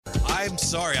I'm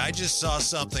sorry. I just saw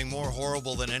something more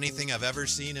horrible than anything I've ever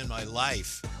seen in my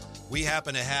life. We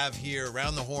happen to have here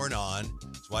Around the Horn on.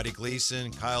 It's Whitey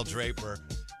Gleason, Kyle Draper,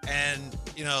 and,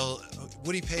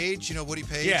 Woody Page. You know Woody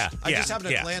Page? Yeah. I just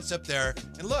happened to glance up there,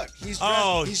 and look, he's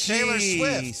dressed, he's Taylor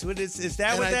Swift. What is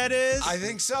that what that is? I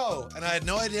think so. And I had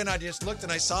no idea, and I just looked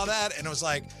and I saw that, and I was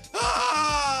like,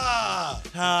 ah!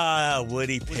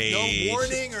 Woody Page. No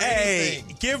warning or anything.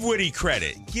 Hey, give Woody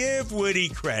credit.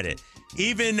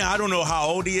 Even, I don't know how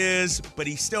old he is, but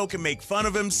he still can make fun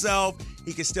of himself.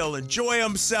 He can still enjoy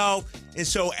himself. And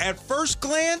so at first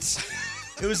glance,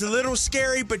 it was a little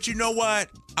scary, but you know what?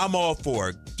 I'm all for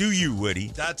it. Do you, Woody?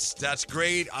 That's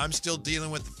great. I'm still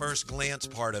dealing with the first glance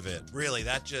part of it. Really,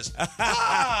 that just,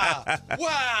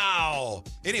 wow.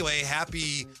 Anyway,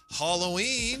 happy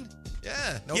Halloween.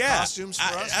 Yeah, no costumes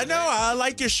for us. I know. I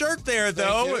like your shirt there,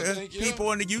 though. Thank you.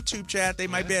 People in the YouTube chat, they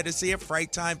might be able to see it.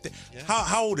 Fright time. Yeah.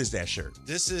 How old is that shirt?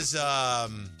 This is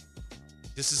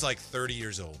like 30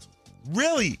 years old.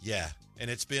 Really? Yeah. And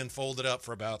it's been folded up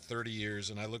for about 30 years,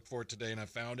 and I looked for it today, and I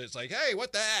found it. It's like, hey,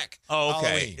 what the heck? Oh, okay.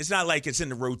 Halloween. It's not like it's in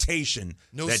the rotation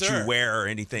you wear or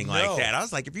anything like that. I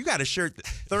was like, if you got a shirt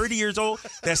 30 years old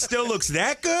that still looks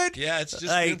that good? Yeah, it's just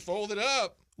been folded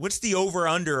up. What's the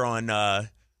over-under on how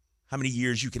many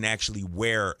years you can actually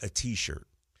wear a T-shirt?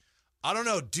 I don't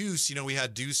know. Deuce, we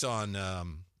had Deuce on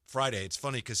Friday. It's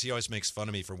funny because he always makes fun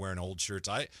of me for wearing old shirts.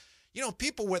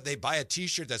 People, they buy a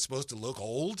T-shirt that's supposed to look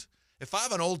old. If I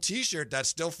have an old T-shirt that's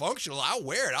still functional, I'll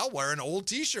wear it. I'll wear an old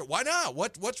T-shirt. Why not?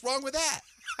 What's wrong with that?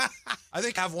 I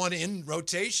think I have one in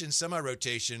rotation,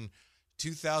 semi-rotation,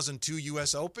 2002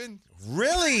 U.S. Open.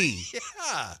 Really?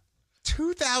 Yeah.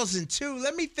 2002.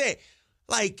 Let me think.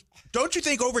 Don't you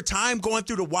think over time going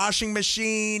through the washing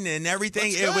machine and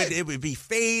everything, it would be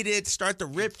faded, start to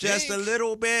rip just a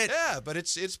little bit? Yeah, but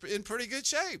it's in pretty good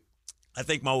shape. I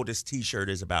think my oldest T-shirt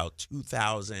is about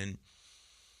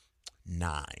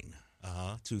 2009.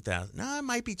 2000. No, it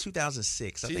might be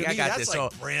 2006. I think I got this all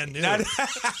brand new.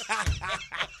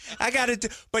 I got it.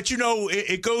 But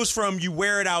it goes from you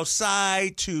wear it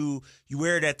outside to you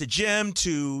wear it at the gym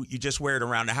to you just wear it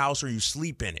around the house or you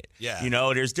sleep in it. Yeah.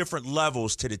 There's different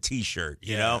levels to the T-shirt.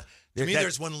 To me,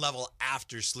 there's one level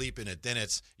after sleeping it. Then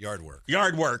it's yard work.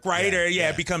 Yard work, right? Yeah,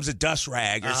 It becomes a dust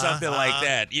rag or something like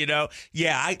that.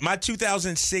 Yeah. My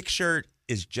 2006 shirt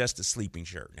is just a sleeping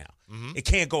shirt now. Mm-hmm. It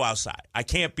can't go outside. I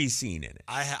can't be seen in it.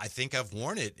 I think I've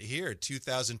worn it here,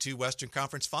 2002 Western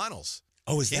Conference Finals.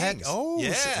 Oh, is Kings. that? Oh,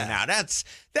 yeah. So now that's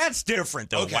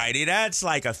different though, Whitey. That's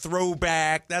like a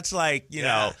throwback. That's like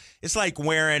it's like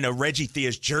wearing a Reggie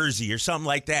Theus jersey or something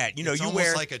like that. It's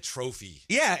almost like a trophy.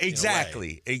 Yeah,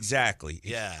 exactly.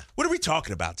 Yeah. What are we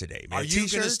talking about today, man? Are you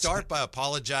going to start by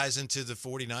apologizing to the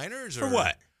 49ers? For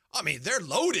what? I mean, they're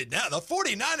loaded now. The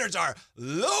 49ers are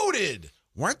loaded.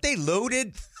 Weren't they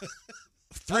loaded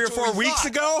 3 or 4 weeks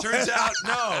ago? Turns out,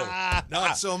 no,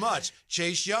 not so much.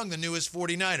 Chase Young, the newest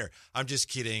 49er. I'm just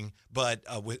kidding. But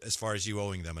as far as you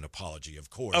owing them an apology, of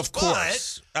course. Of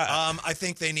course. But, I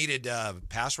think they needed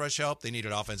pass rush help. They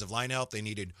needed offensive line help. They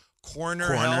needed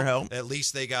corner help. At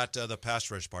least they got the pass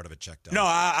rush part of it checked out. No,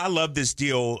 I love this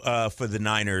deal for the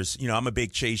Niners. I'm a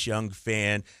big Chase Young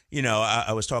fan.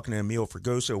 I was talking to Emil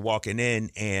Fergoso walking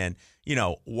in, and,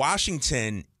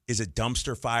 Washington is a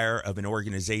dumpster fire of an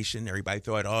organization. Everybody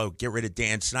thought, get rid of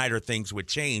Dan Snyder, things would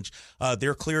change.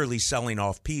 They're clearly selling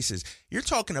off pieces. You're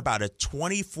talking about a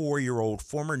 24-year-old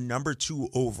former number 2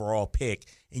 overall pick,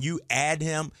 and you add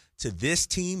him to this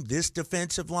team, this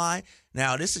defensive line.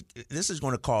 Now, this is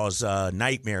going to cause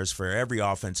nightmares for every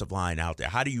offensive line out there.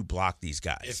 How do you block these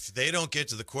guys? If they don't get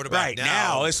to the quarterback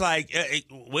now, it's like,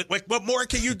 what more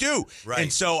can you do? Right.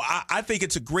 And so I think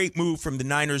it's a great move from the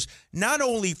Niners, not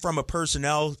only from a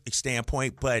personnel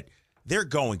standpoint, but they're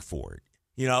going for it.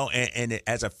 And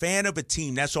as a fan of a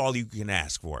team, that's all you can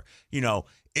ask for.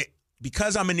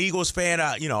 Because I'm an Eagles fan,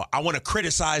 I want to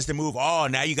criticize the move. Oh,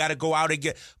 now you got to go out and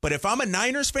get. But if I'm a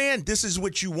Niners fan, this is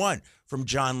what you want from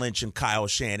John Lynch and Kyle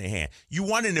Shanahan. You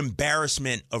want an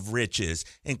embarrassment of riches.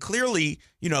 And clearly,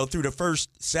 through the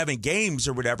first 7 games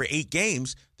or whatever, 8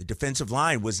 games, the defensive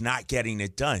line was not getting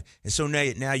it done. And so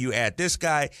now you add this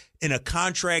guy in a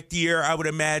contract year, I would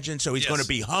imagine. So he's going to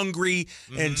be hungry.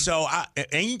 Mm-hmm. And so,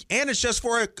 and it's just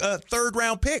for a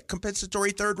 3rd-round pick,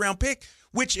 compensatory 3rd-round pick,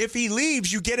 which if he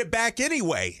leaves, you get it back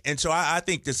anyway. And so I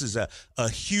think this is a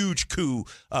huge coup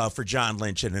for John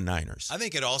Lynch and the Niners. I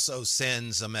think it also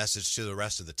sends a message to the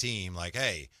rest of the team like,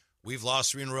 hey, we've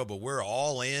lost 3 in a row, but we're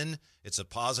all in. It's a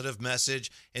positive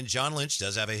message. And John Lynch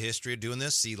does have a history of doing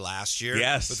this. See, last year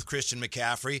with Christian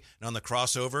McCaffrey. And on the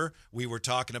crossover, we were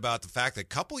talking about the fact that a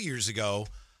couple years ago,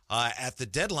 At the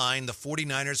deadline, the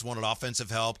 49ers wanted offensive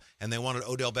help, and they wanted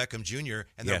Odell Beckham Jr.,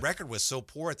 and their record was so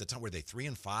poor at the time. Were they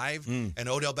 3-5? And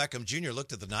Odell Beckham Jr.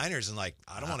 looked at the Niners and like,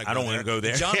 I don't want to go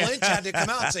there. John Lynch had to come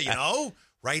out and say,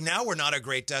 right now we're not a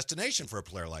great destination for a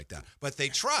player like that. But they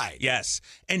tried. Yes.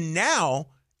 And now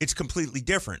it's completely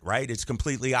different, right? It's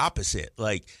completely opposite.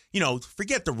 Like,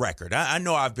 forget the record. I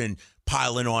know I've been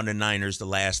piling on the Niners the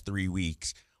last 3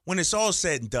 weeks. When it's all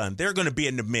said and done, they're going to be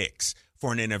in the mix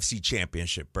for an NFC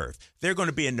championship berth. They're going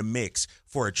to be in the mix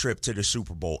for a trip to the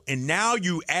Super Bowl. And now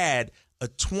you add a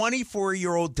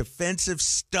 24-year-old defensive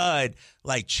stud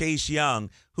like Chase Young,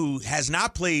 who has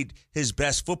not played his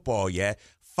best football yet.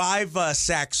 5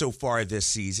 sacks so far this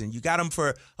season. You got him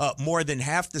for more than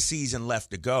half the season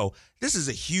left to go. This is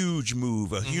a huge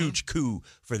move, a huge coup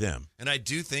for them. And I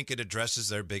do think it addresses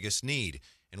their biggest need.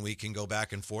 And we can go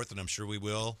back and forth, and I'm sure we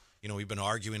will. We've been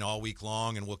arguing all week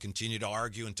long, and we'll continue to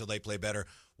argue until they play better.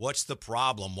 What's the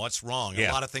problem? What's wrong?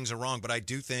 A lot of things are wrong, but I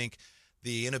do think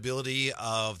the inability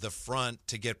of the front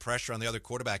to get pressure on the other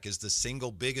quarterback is the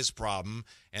single biggest problem,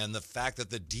 and the fact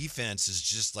that the defense is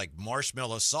just like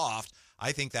marshmallow soft,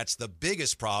 I think that's the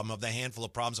biggest problem of the handful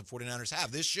of problems the 49ers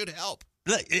have. This should help.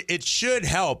 It should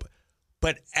help,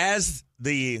 but as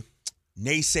the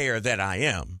naysayer that I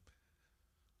am,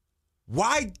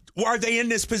 why are they in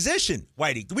this position,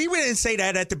 Whitey? We didn't say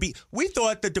that we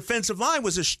thought the defensive line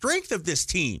was a strength of this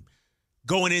team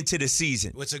going into the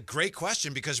season. Well, it's a great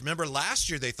question because remember last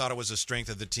year they thought it was a strength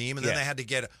of the team, and then they had to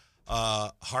get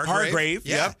Hargrave.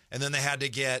 Yeah. And then they had to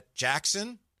get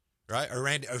Jackson, right? Or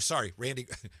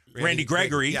Randy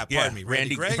Gregory. Yeah, pardon me.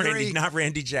 Randy Gregory. Not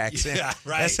Randy Jackson. Yeah,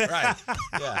 right.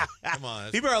 Yeah, come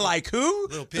on. People are like, who?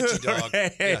 Little pitchy dog.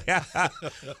 Yeah.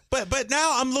 But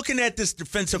now I'm looking at this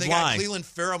defensive line. Cleveland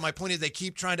Farrell. My point is they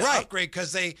keep trying to upgrade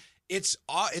because it's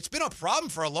been a problem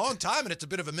for a long time, and it's a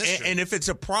bit of a mystery. And if it's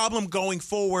a problem going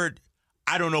forward,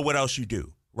 I don't know what else you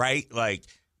do, right? Like,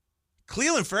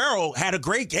 Cleveland Farrell had a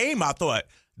great game, I thought,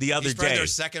 the other He's probably day. their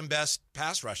second best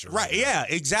pass rusher. Right, yeah,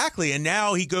 exactly. And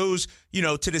now he goes,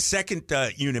 to the second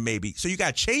unit maybe. So you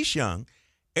got Chase Young,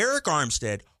 Eric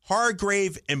Armstead,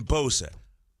 Hargrave, and Bosa.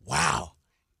 Wow.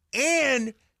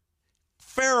 And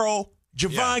Farrell,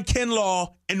 Javon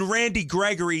Kinlaw, and Randy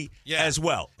Gregory as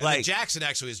well. And Jackson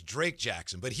actually is Drake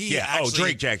Jackson, but he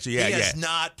Drake Jackson, he has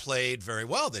not played very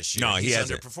well this year. No, He's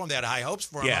hasn't. underperformed. They had high hopes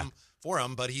for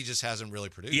him, but he just hasn't really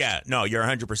produced. Yeah, no, you're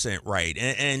 100% right.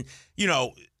 And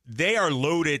they are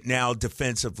loaded now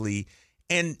defensively,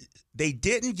 and they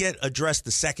didn't address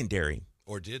the secondary.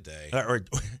 Or did they? Or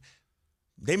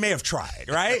they may have tried,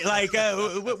 right? Like,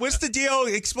 what's the deal?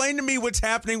 Explain to me what's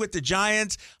happening with the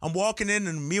Giants. I'm walking in,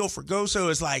 and Emil Fergoso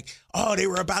is like, they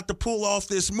were about to pull off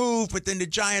this move, but then the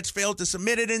Giants failed to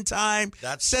submit it in time.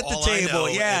 That's set the all table. I know.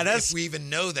 Yeah, if we even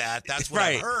know that. That's what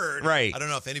I've heard. Right. I don't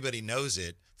know if anybody knows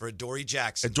it. For Adoree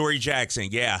Jackson. Adoree Jackson,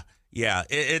 yeah.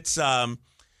 It's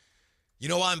you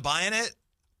know why I'm buying it?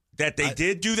 That they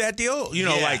did do that deal?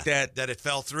 Like that. That it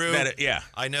fell through? Yeah.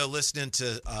 I know listening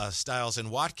to Stiles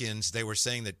and Watkins, they were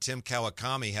saying that Tim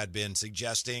Kawakami had been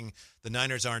suggesting the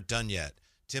Niners aren't done yet.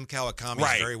 Tim Kawakami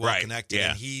is very well connected,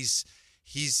 and he's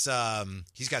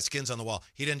got skins on the wall.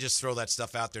 He didn't just throw that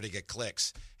stuff out there to get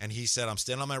clicks. And he said, I'm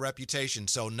standing on my reputation.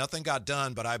 So nothing got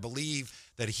done, but I believe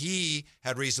that he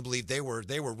had reason to believe they were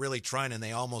really trying, and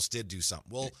they almost did do something.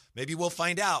 Well, maybe we'll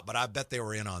find out, but I bet they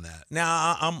were in on that.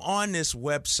 Now, I'm on this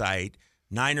website,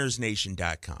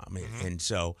 NinersNation.com, and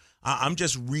so I'm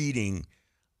just reading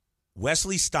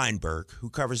Wesley Steinberg,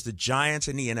 who covers the Giants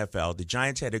and the NFL. The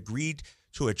Giants had agreed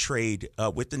to a trade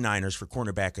with the Niners for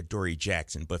cornerback Adoree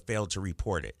Jackson, but failed to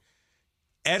report it.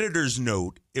 Editor's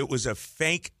note: it was a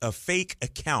fake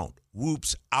account.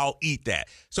 Whoops! I'll eat that.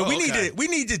 So we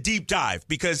need to deep dive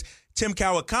because Tim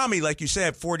Kawakami, like you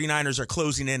said, 49ers are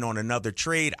closing in on another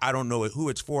trade. I don't know who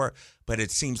it's for, but it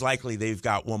seems likely they've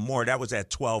got one more. That was at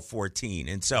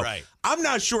 12-14, and so I'm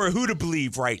not sure who to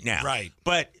believe right now. Right,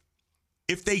 but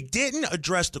if they didn't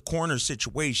address the corner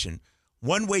situation,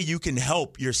 one way you can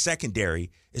help your secondary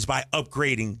is by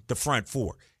upgrading the front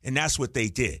four, and that's what they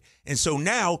did. And so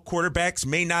now quarterbacks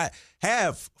may not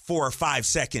have 4 or 5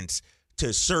 seconds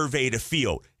to survey the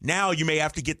field. Now you may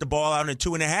have to get the ball out in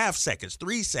 2.5 seconds,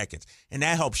 3 seconds, and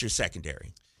that helps your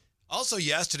secondary. Also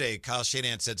yesterday, Kyle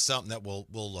Shanahan said something that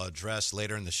we'll address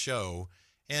later in the show,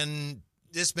 and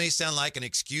this may sound like an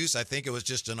excuse. I think it was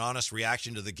just an honest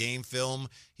reaction to the game film.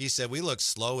 He said, we look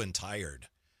slow and tired.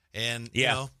 And,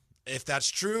 if that's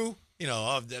true,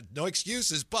 no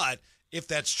excuses, but if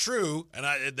that's true,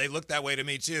 and they look that way to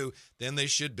me too, then they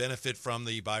should benefit from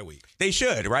the bye week. They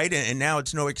should, right? And now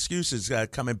it's no excuses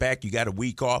coming back. You got a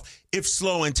week off. If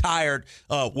slow and tired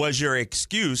was your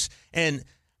excuse. And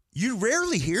You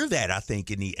rarely hear that, I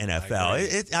think, in the NFL.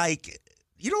 It's like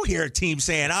you don't hear a team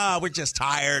saying, we're just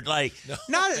tired. Like,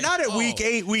 not at week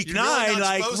 8, week 9. Really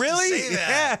like, really? To say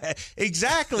that. Yeah,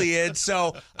 exactly. And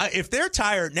so if they're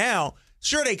tired now,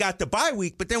 sure, they got the bye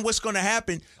week, but then what's going to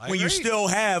happen when you still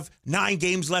have 9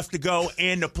 games left to go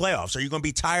and the playoffs? Are you going to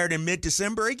be tired in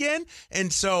mid-December again?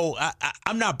 And so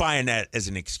I'm not buying that as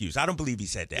an excuse. I don't believe he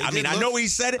said that. I know he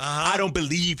said it. I don't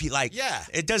believe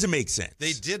it doesn't make sense.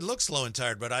 They did look slow and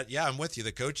tired, but I'm with you.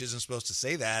 The coach isn't supposed to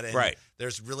say that. And right.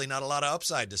 There's really not a lot of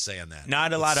upside to say on that.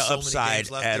 Not a lot of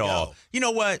upside at all. You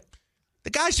know what? The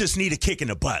guys just need a kick in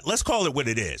the butt. Let's call it what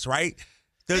it is, right?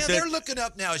 They're looking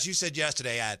up now, as you said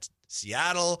yesterday, at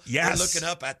Seattle. Yes. They're looking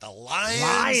up at the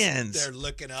Lions. They're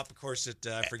looking up, of course, at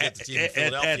I forget the team in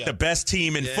Philadelphia. At the best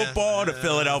team in football, the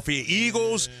Philadelphia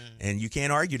Eagles. And you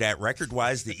can't argue that.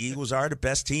 Record-wise, the Eagles are the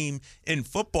best team in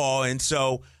football. And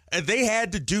so they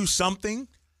had to do something,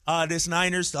 this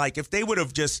Niners. Like, if they would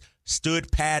have just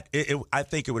stood pat, I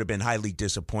think it would have been highly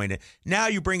disappointed. Now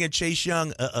you bring in Chase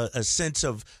Young, a sense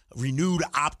of renewed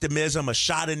optimism, a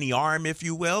shot in the arm, if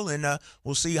you will, and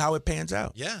we'll see how it pans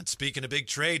out. Yeah, and speaking of big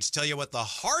trades, tell you what the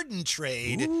Harden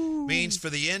trade means for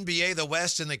the NBA, the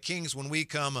West, and the Kings when we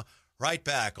come right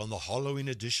back on the Halloween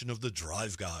edition of The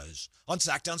Drive Guys on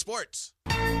Sacktown Sports.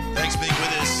 Thanks for being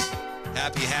with us.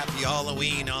 Happy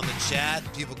Halloween on the chat.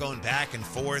 People going back and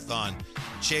forth on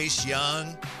Chase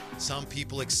Young. Some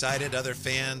people excited, other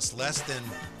fans less than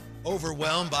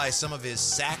overwhelmed by some of his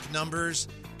sack numbers.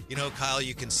 You know, Kyle,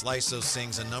 you can slice those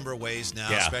things a number of ways now,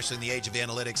 especially in the age of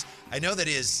analytics. I know that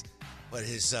his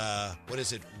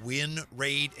win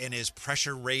rate and his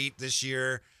pressure rate this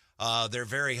year, they're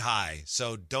very high.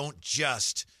 So don't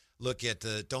just look at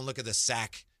the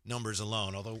sack numbers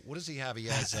alone. Although, what does he have? He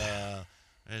has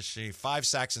 5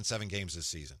 sacks in 7 games this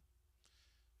season.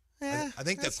 I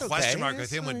think the question mark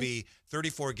with him would be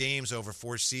 34 games over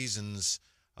 4 seasons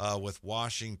with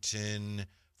Washington,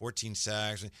 14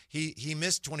 sacks. He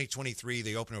missed 2023,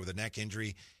 the opener with a neck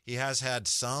injury. He has had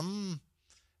some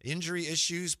injury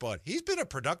issues, but he's been a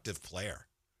productive player.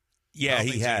 Yeah,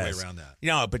 he has. Any way around that.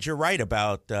 No, but you're right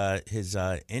about his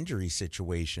injury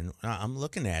situation. I'm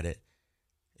looking at it.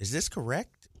 Is this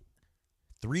correct?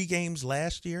 3 games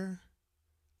last year?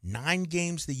 9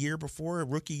 games the year before, a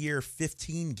rookie year,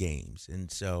 15 games. And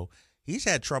so he's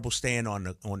had trouble staying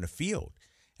on the field.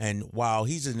 And while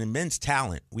he's an immense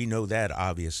talent, we know that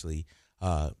obviously.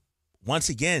 Once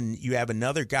again, you have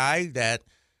another guy that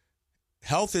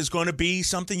health is going to be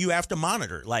something you have to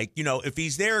monitor. Like, if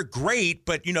he's there, great.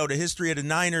 But, the history of the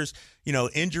Niners,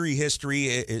 injury history,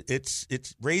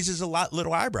 it raises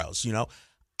little eyebrows,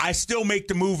 I still make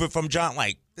the move if I'm John.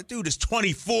 Like, the dude is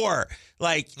 24.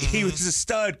 Like, he was a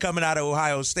stud coming out of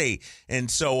Ohio State.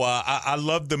 And so I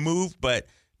love the move, but,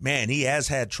 man, he has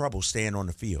had trouble staying on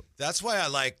the field. That's why I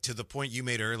like, to the point you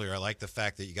made earlier, I like the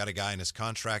fact that you got a guy in his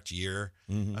contract year.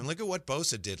 And look at what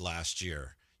Bosa did last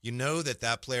year. You know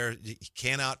that player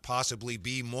cannot possibly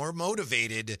be more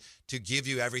motivated to give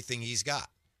you everything he's got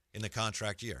in the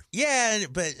contract year. Yeah,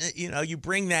 but, you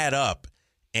bring that up.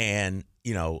 And,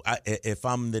 if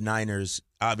I'm the Niners,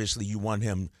 obviously you want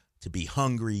him to be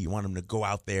hungry. You want him to go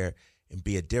out there and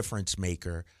be a difference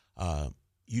maker.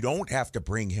 You don't have to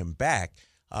bring him back.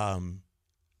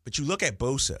 But you look at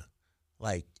Bosa,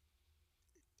 like,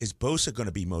 is Bosa going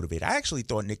to be motivated? I actually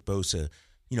thought Nick Bosa,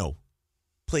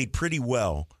 played pretty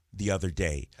well the other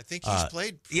day. I think he's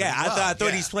played pretty well. I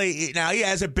thought he's played. Now, he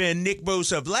hasn't been Nick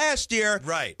Bosa of last year.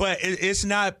 Right. But it's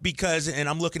not because, and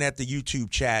I'm looking at the YouTube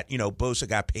chat, Bosa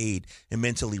got paid and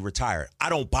mentally retired. I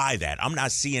don't buy that. I'm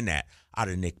not seeing that out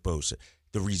of Nick Bosa.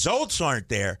 The results aren't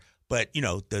there, but,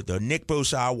 the Nick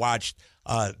Bosa I watched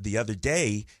the other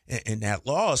day in that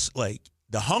loss, like,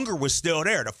 the hunger was still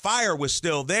there. The fire was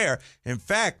still there. In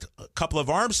fact, a couple of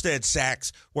Armstead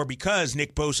sacks were because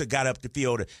Nick Bosa got up the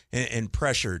field and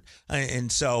pressured. And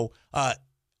so I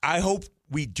hope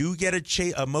we do get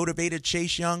a motivated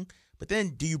Chase Young. But then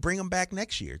do you bring him back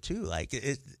next year, too? Like,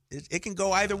 it can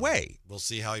go either way. We'll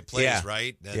see how he plays,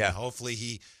 right? And hopefully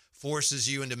he forces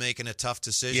you into making a tough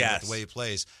decision with the way he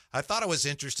plays. I thought it was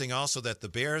interesting also that the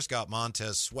Bears got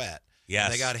Montez Sweat. Yes.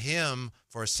 And they got him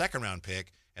for a second-round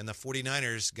pick. And the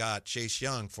 49ers got Chase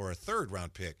Young for a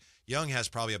third-round pick. Young has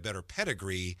probably a better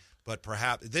pedigree, but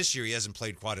perhaps this year he hasn't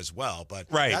played quite as well. But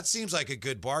that seems like a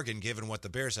good bargain given what the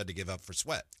Bears had to give up for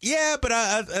Sweat. Yeah, but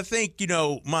I think,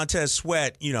 Montez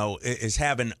Sweat, is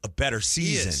having a better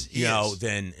season,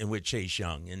 than with Chase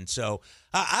Young. And so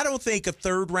I don't think a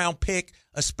third-round pick,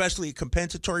 especially a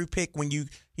compensatory pick, when you,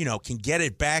 can get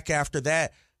it back after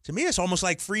that, to me, it's almost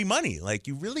like free money. Like,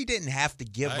 you really didn't have to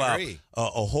give up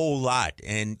a whole lot.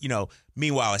 And,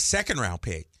 meanwhile, a second-round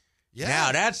pick, Yeah.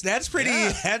 Now that's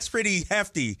pretty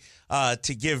hefty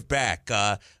to give back.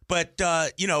 But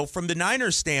from the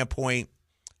Niners standpoint,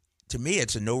 to me,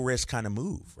 it's a no risk kind of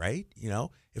move, right?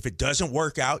 If it doesn't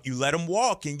work out, you let them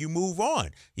walk and you move on.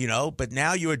 But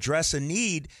now you address a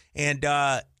need and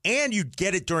you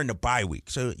get it during the bye week,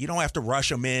 so you don't have to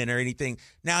rush him in or anything.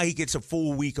 Now he gets a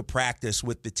full week of practice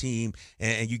with the team,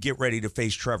 and you get ready to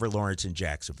face Trevor Lawrence in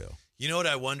Jacksonville. You know what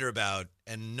I wonder about,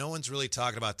 and no one's really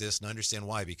talking about this, and I understand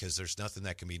why, because there's nothing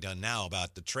that can be done now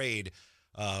about the trade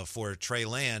for Trey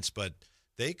Lance, but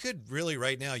they could really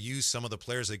right now use some of the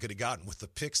players they could have gotten with the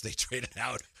picks they traded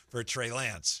out for Trey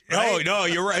Lance. Right? No,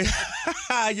 you're right.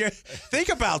 Think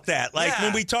about that.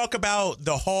 When we talk about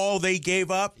the haul they gave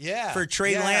up for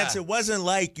Trey Lance, it wasn't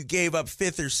like you gave up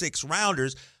 5th or 6th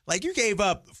rounders. Like you gave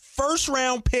up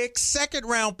 1st-round picks,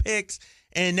 2nd-round picks,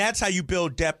 and that's how you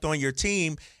build depth on your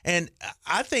team. And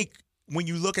I think when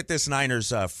you look at this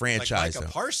Niners franchise, like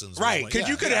Micah Parsons, right? Because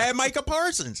you could have had Micah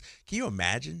Parsons. Can you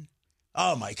imagine?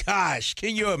 Oh my gosh!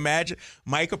 Can you imagine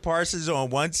Micah Parsons on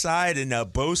one side and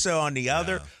Bosa on the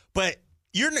other? Yeah. But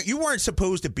you weren't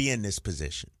supposed to be in this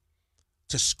position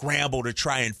to scramble to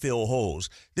try and fill holes.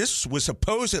 This was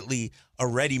supposedly a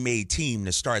ready-made team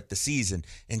to start the season,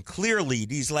 and clearly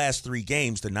these last 3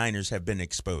 games, the Niners have been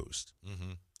exposed.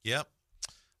 Mm-hmm. Yep.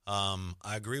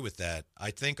 I agree with that.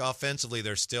 I think offensively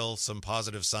there's still some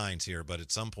positive signs here, but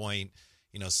at some point,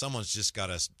 someone's just got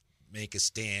to make a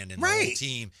stand, and the whole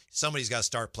team, somebody's got to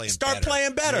start playing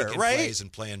better, making plays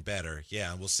and playing better.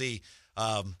 Yeah, and we'll see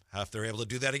if they're able to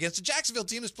do that against the Jacksonville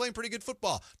team that's playing pretty good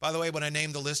football. By the way, when I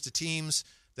named the list of teams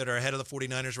that are ahead of the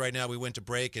 49ers right now, we went to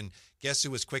break, and guess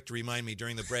who was quick to remind me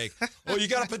during the break? Oh, you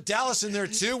got to put Dallas in there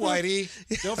too, Whitey.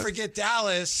 Don't forget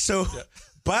Dallas. So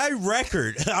by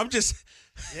record, I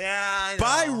know.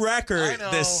 By record,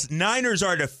 the Niners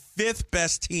are the 5th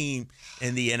best team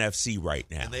in the NFC right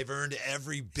now. And they've earned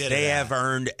every bit of that. They have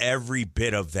earned every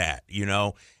bit of that,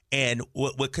 And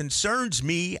what concerns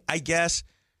me, I guess,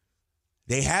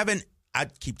 they haven't – I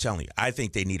keep telling you, I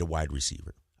think they need a wide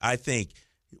receiver. I think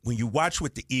when you watch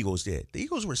what the Eagles did, the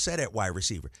Eagles were set at wide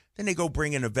receiver. Then they go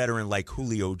bring in a veteran like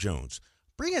Julio Jones.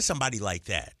 Bring in somebody like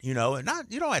that, and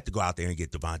you don't have to go out there and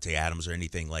get Devontae Adams or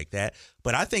anything like that.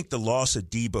 But I think the loss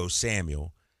of Deebo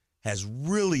Samuel has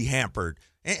really hampered,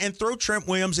 and throw Trent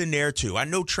Williams in there too. I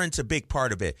know Trent's a big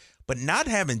part of it, but not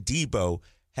having Deebo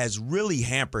has really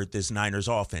hampered this Niners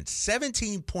offense.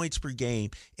 17 points per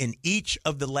game in each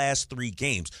of the last 3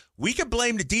 games. We can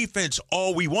blame the defense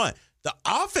all we want. The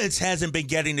offense hasn't been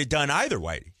getting it done either,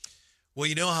 Whitey. Well,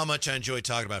 you know how much I enjoy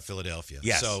talking about Philadelphia.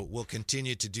 Yes. So we'll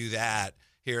continue to do that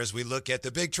here as we look at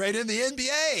the big trade in the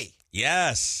NBA.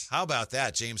 Yes. How about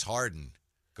that? James Harden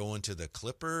going to the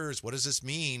Clippers. What does this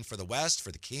mean for the West,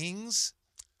 for the Kings?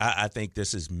 I think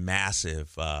this is massive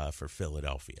for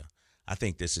Philadelphia. I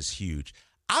think this is huge.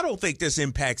 I don't think this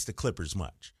impacts the Clippers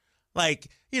much.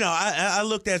 I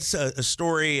looked at a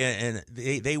story, and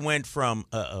they went from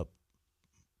a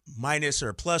minus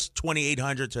or plus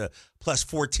 2,800 to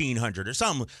plus 1,400 or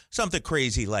something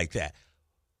crazy like that.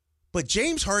 But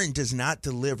James Harden does not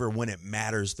deliver when it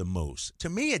matters the most. To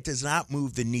me, it does not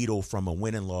move the needle from a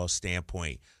win and loss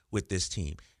standpoint with this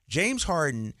team. James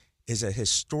Harden is a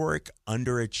historic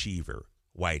underachiever,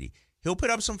 Whitey. He'll put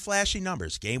up some flashy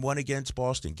numbers. Game 1 against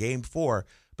Boston, Game 4,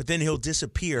 but then he'll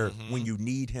disappear when you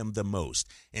need him the most.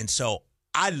 And so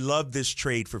I love this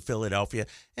trade for Philadelphia.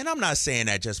 And I'm not saying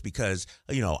that just because,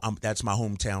 that's my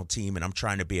hometown team and I'm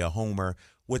trying to be a homer.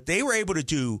 What they were able to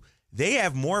do, they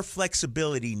have more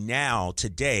flexibility now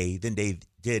today than they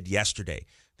did yesterday.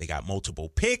 They got multiple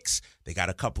picks. They got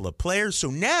a couple of players. So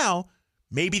now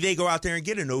maybe they go out there and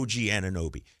get an OG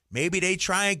Anunoby. Maybe they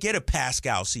try and get a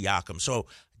Pascal Siakam. So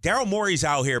Daryl Morey's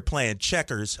out here playing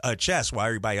chess while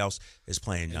everybody else is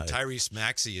playing. And Tyrese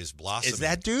Maxey is blossoming. Is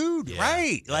that dude,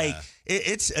 right? Yeah.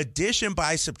 It's addition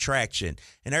by subtraction.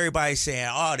 And everybody's saying,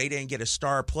 they didn't get a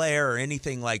star player or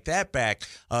anything like that back,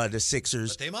 the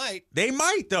Sixers. But they might. They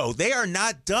might, though. They are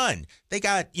not done. They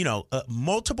got,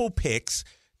 multiple picks.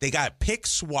 They got pick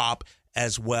swap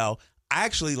as well. I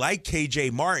actually like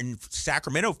KJ Martin.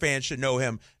 Sacramento fans should know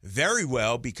him very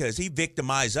well because he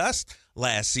victimized us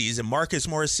last season. Marcus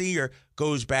Morris Sr.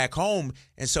 goes back home.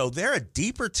 And so they're a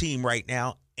deeper team right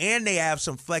now, and they have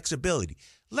some flexibility.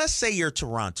 Let's say you're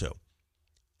Toronto,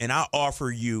 and I offer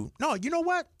you – no, you know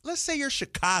what? Let's say you're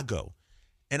Chicago,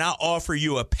 and I offer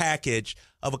you a package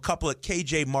of a couple of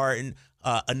KJ Martin,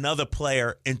 another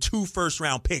player, and 2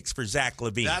 first-round picks for Zach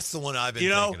LaVine. That's the one I've been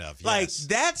thinking of. Yes.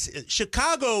 That's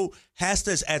Chicago has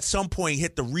to at some point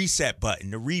hit the reset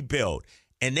button to rebuild,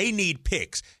 and they need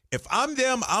picks. If I'm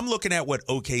them, I'm looking at what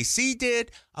OKC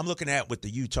did. I'm looking at what the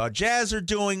Utah Jazz are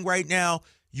doing right now.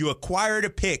 You acquire the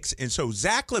picks. And so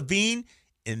Zach LaVine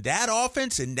in that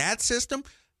offense, in that system,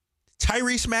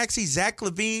 Tyrese Maxey, Zach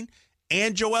LaVine,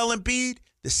 and Joel Embiid,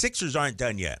 the Sixers aren't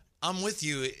done yet. I'm with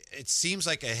you. It seems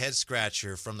like a head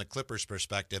scratcher from the Clippers'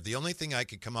 perspective. The only thing I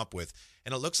could come up with,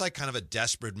 and it looks like kind of a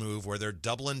desperate move where they're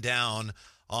doubling down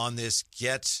on this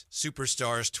get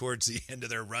superstars towards the end of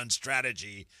their run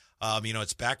strategy.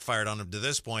 It's backfired on them to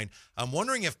this point. I'm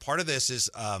wondering if part of this is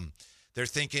they're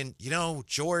thinking, Paul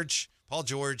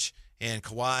George and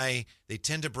Kawhi, they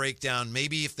tend to break down.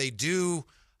 Maybe if they do,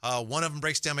 one of them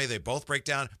breaks down, maybe they both break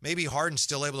down. Maybe Harden's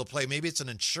still able to play. Maybe it's an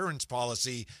insurance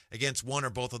policy against one or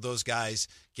both of those guys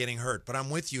getting hurt. But I'm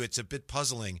with you. It's a bit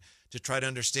puzzling to try to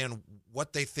understand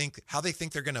what they think, how they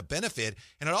think they're going to benefit.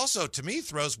 And it also, to me,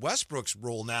 throws Westbrook's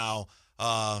role now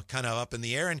kind of up in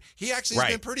the air. And he actually has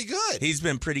been pretty good. He's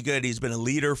been pretty good. He's been a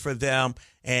leader for them.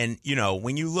 And,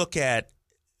 when you look at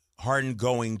Harden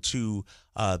going to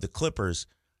the Clippers,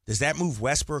 does that move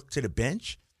Westbrook to the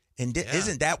bench? And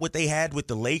isn't that what they had with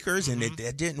the Lakers? And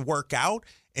it didn't work out.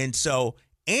 And so,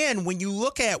 and when you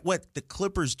look at what the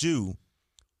Clippers do,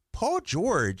 Paul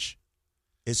George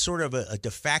is sort of a de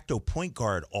facto point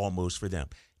guard almost for them.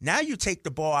 Now you take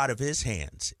the ball out of his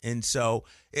hands. And so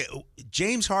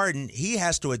James Harden, he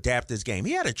has to adapt his game.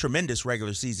 He had a tremendous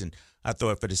regular season, I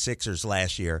thought, for the Sixers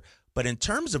last year. But in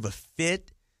terms of a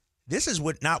fit, this is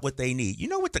not what they need. You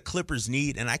know what the Clippers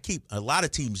need? And a lot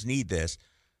of teams need this.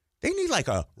 They need like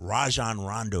a Rajon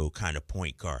Rondo kind of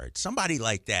point guard, somebody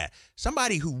like that,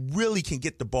 somebody who really can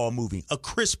get the ball moving, a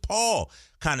Chris Paul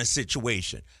kind of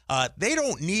situation. They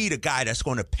don't need a guy that's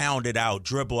going to pound it out,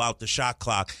 dribble out the shot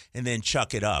clock, and then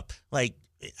chuck it up.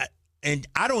 And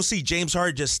I don't see James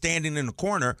Harden just standing in the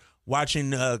corner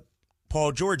watching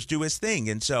Paul George do his thing.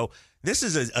 And so this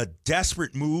is a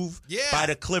desperate move by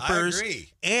the Clippers. I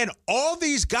agree. And all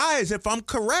these guys, if I'm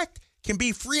correct, can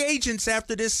be free agents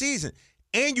after this season.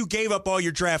 And you gave up all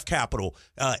your draft capital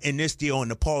in this deal and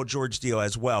the Paul George deal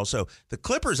as well. So the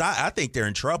Clippers, I think they're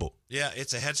in trouble. Yeah,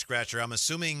 it's a head scratcher. I'm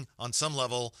assuming on some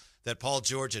level that Paul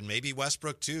George and maybe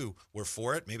Westbrook too were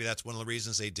for it. Maybe that's one of the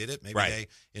reasons they did it. Maybe they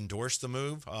endorsed the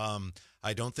move.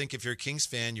 I don't think if you're a Kings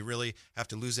fan, you really have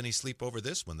to lose any sleep over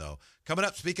this one, though. Coming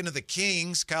up, speaking of the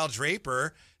Kings, Kyle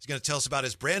Draper is going to tell us about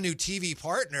his brand new TV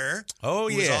partner. Oh,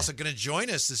 yeah. Who's also going to join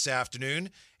us this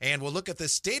afternoon. And we'll look at the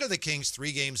state of the Kings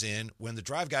 3 games in when the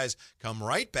Drive Guys come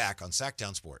right back on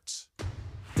Sacktown Sports.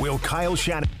 Will Kyle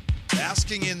Shannon.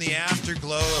 Basking in the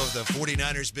afterglow of the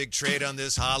 49ers' big trade on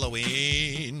this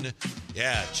Halloween.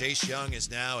 Yeah, Chase Young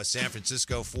is now a San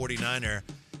Francisco 49er.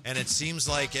 And it seems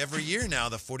like every year now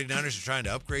the 49ers are trying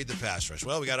to upgrade the pass rush.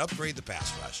 Well, we got to upgrade the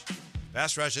pass rush.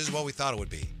 Pass rush is what we thought it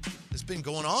would be. It's been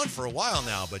going on for a while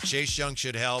now, but Chase Young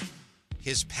should help.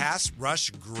 His pass rush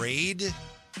grade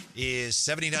is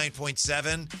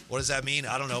 79.7. What does that mean?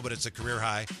 I don't know, but it's a career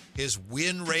high. His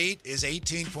win rate is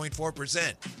 18.4%.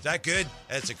 Is that good?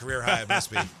 That's a career high. It must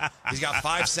be. He's got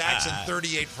 5 sacks and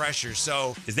 38 pressures.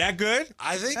 So is that good?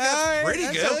 I think that's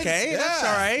pretty good. Okay, that's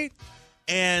all right.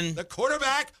 And the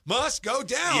quarterback must go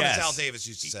down, as Al Davis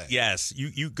used to say. Yes,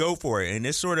 you go for it. And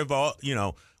it's sort of all,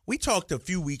 we talked a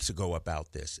few weeks ago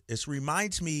about this. It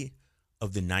reminds me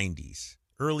of the 90s,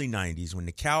 early 90s, when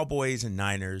the Cowboys and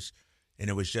Niners, and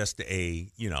it was just a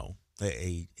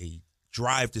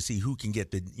drive to see who can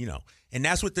get and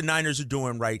that's what the Niners are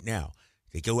doing right now.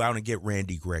 They go out and get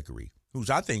Randy Gregory, who's,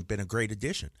 I think, been a great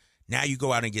addition. Now you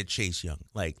go out and get Chase Young.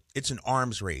 Like, it's an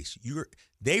arms race.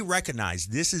 They recognize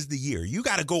this is the year. You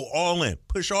got to go all in.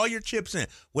 Push all your chips in.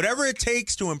 Whatever it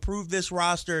takes to improve this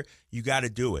roster, you got to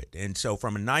do it. And so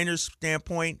from a Niners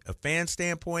standpoint, a fan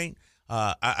standpoint,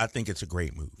 I think it's a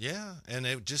great move. Yeah, and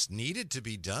it just needed to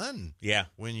be done. Yeah.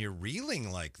 When you're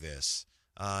reeling like this.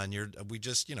 I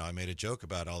made a joke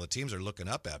about all the teams are looking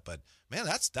up at, but man,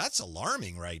 that's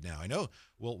alarming right now. I know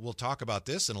we'll talk about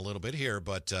this in a little bit here,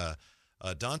 but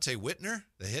Dante Whitner,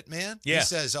 the hitman, he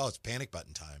says, it's panic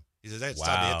button time. He says, it's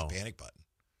time to hit the panic button.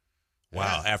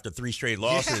 Wow, after 3 straight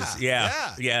losses.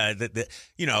 Yeah.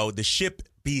 The ship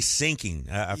be sinking.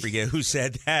 I forget who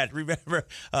said that. Remember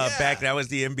back, that was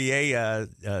the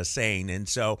NBA saying. And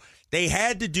so they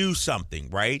had to do something,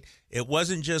 right? It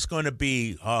wasn't just going to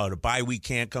be, the bye week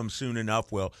can't come soon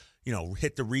enough. Well,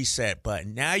 hit the reset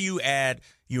button. Now you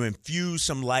infuse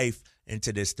some life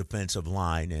into this defensive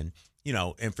line. And,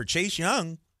 and for Chase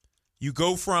Young, you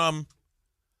go from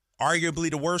arguably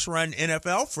the worst run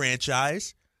NFL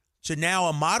franchise to now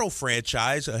a model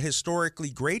franchise, a historically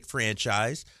great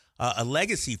franchise, a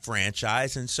legacy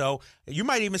franchise. And so you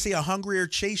might even see a hungrier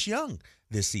Chase Young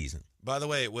this season. By the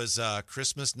way, it was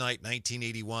Christmas night,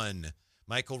 1981.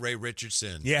 Michael Ray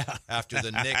Richardson. Yeah. After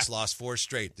the Knicks lost 4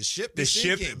 straight. The ship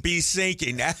be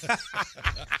sinking. I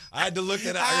had to look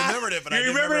at it. I remembered it, but I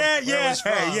didn't remember that? where it was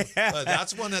from. Yeah. But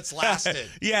that's one that's lasted.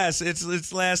 Yes,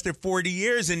 it's lasted 40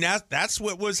 years, and that's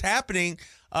what was happening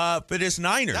for this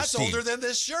Niners That's team. older than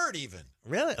this shirt, even.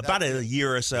 Really? About a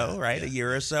year or so, right? Yeah. A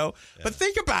year or so. Yeah. But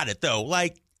think about it, though.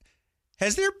 Like,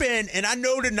 has there been, and I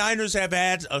know the Niners have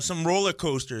had some roller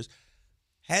coasters,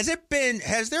 has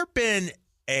there been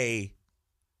a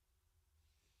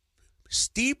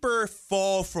steeper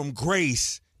fall from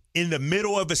grace in the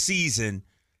middle of a season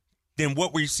than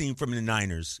what we've seen from the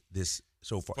Niners this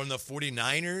so far? From the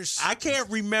 49ers? I can't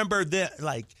remember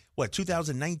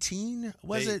 2019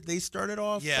 was it? They started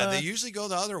off. Yeah, they usually go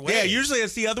the other way. Yeah, usually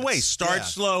it's the other way. Start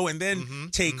slow and then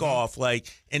take off.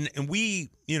 And we,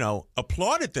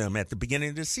 applauded them at the beginning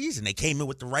of the season. They came in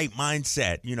with the right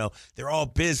mindset. They're all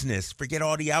business. Forget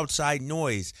all the outside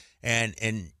noise.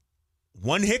 And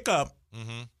one hiccup,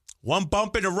 one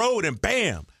bump in the road, and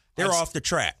bam, they're off the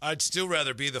track. I'd still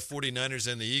rather be the 49ers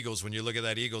than the Eagles when you look at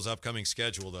that Eagles' upcoming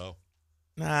schedule, though.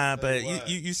 Nah, but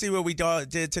you see what we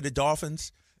did to the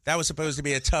Dolphins? That was supposed to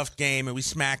be a tough game, and we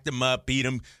smacked them up, beat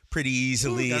them pretty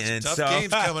easily. Got some tough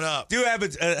games coming up. Do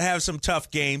have some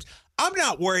tough games. I'm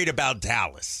not worried about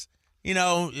Dallas.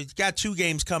 It's got 2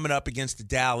 games coming up against the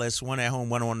Dallas, one at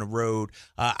home, one on the road.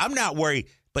 I'm not worried.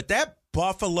 But that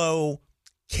Buffalo,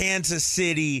 Kansas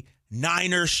City,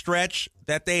 Niners stretch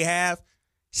that they have,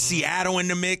 Seattle in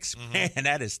the mix, man,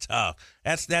 that is tough.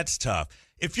 That's tough.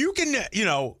 If you can,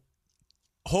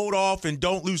 hold off and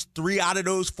don't lose 3 out of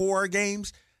those 4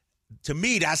 games, to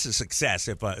me, that's a success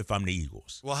if I'm the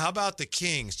Eagles. Well, how about the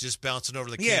Kings? Just bouncing over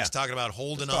the Kings, talking about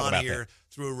holding on here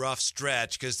through a rough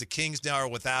stretch because the Kings now are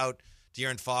without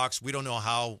De'Aaron Fox. We don't know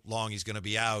how long he's going to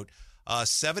be out.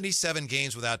 77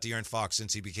 games without De'Aaron Fox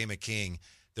since he became a King.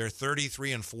 They're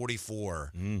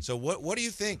 33-44. So what do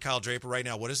you think, Kyle Draper, right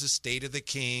now? What is the state of the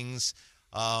Kings?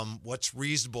 What's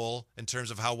reasonable in terms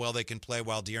of how well they can play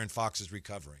while De'Aaron Fox is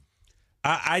recovering?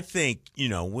 I think,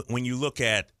 when you look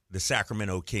at the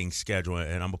Sacramento Kings schedule,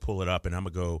 and I'm going to pull it up and I'm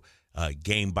going to go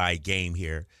game by game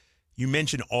here. You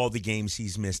mentioned all the games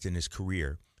he's missed in his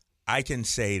career. I can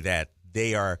say that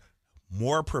they are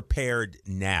more prepared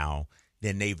now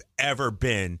than they've ever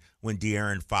been when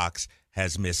De'Aaron Fox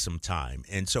has missed some time.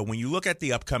 And so when you look at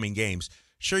the upcoming games,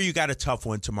 sure, you got a tough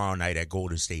one tomorrow night at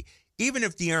Golden State. Even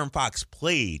if De'Aaron Fox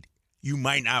played, you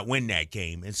might not win that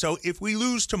game. And so if we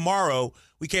lose tomorrow,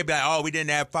 we can't be like, we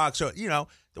didn't have Fox. So,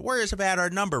 the Warriors have had our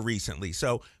number recently.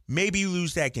 So maybe you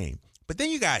lose that game. But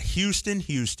then you got Houston.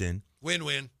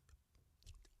 Win-win.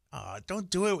 Don't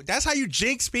do it. That's how you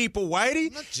jinx people,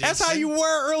 Whitey. That's how you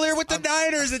were earlier with the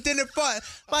Niners. It didn't fun.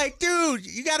 Like, dude,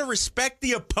 you got to respect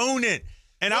the opponent.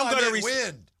 And I'm going to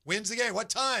win. Wins the game. What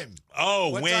time?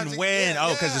 Win.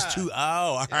 Because it's 2.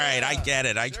 All right. I get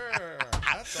it. Sure.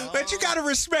 But you got to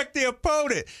respect the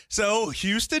opponent. So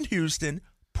Houston,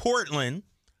 Portland,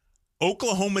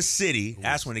 Oklahoma City.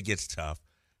 That's when it gets tough.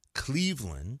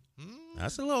 Cleveland.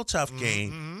 That's a little tough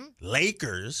game.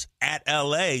 Lakers at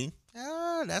L.A.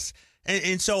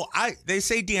 So they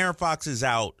say De'Aaron Fox is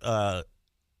out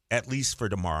at least for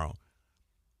tomorrow.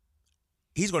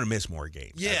 He's going to miss more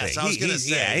games. Yes, I was going to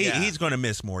say. He's going to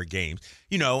miss more games.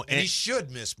 And he should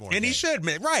miss more. And games. he should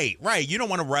miss. Right. You don't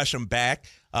want to rush him back.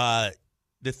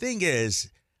 The thing is,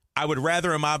 I would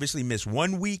rather him obviously miss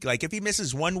 1 week. Like if he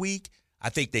misses 1 week, I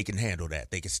think they can handle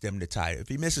that. They can stem the tide. If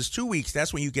he misses 2 weeks,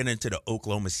 that's when you get into the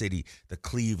Oklahoma City, the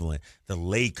Cleveland, the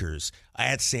Lakers,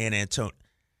 at San Antonio.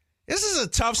 This is a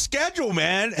tough schedule,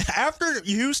 man. After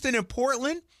Houston and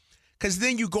Portland, because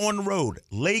then you go on the road.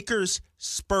 Lakers,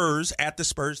 Spurs, at the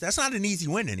Spurs. That's not an easy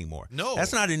win anymore. No.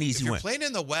 That's not an easy win. If you're playing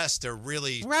in the West, they're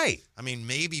really... Right. I mean,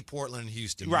 maybe Portland and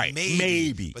Houston. Right.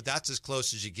 Maybe. But that's as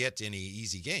close as you get to any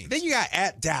easy games. Then you got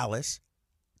at Dallas,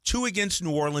 2 against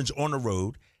New Orleans on the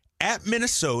road, at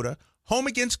Minnesota, home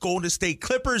against Golden State,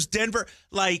 Clippers, Denver.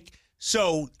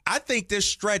 So I think this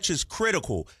stretch is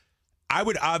critical. I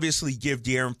would obviously give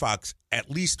De'Aaron Fox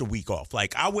at least a week off.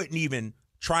 I wouldn't even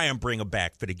try and bring him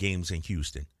back for the games in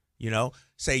Houston.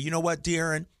 Say, you know what,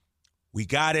 De'Aaron, we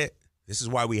got it. This is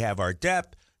why we have our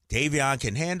depth. Davion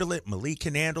can handle it. Malik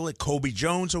can handle it. Kobe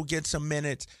Jones will get some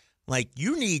minutes.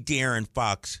 You need De'Aaron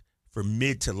Fox for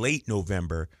mid to late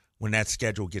November when that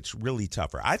schedule gets really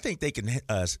tougher. I think they can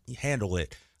handle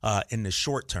it in the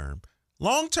short term.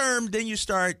 Long term, then you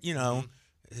start,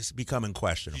 it's becoming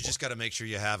questionable. You just got to make sure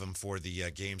you have them for the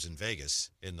games in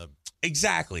Vegas in the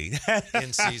exactly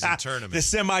in-season tournament. The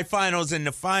semifinals and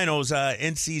the finals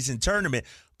in-season tournament.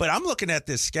 But I'm looking at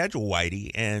this schedule,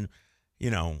 Whitey, and,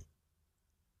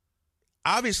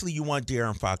 obviously you want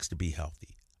De'Aaron Fox to be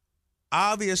healthy.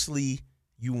 Obviously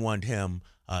you want him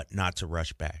not to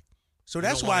rush back. So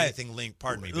that's why anything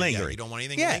lingering. Yeah, you don't want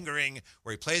anything lingering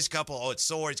where he plays a couple. Oh, it's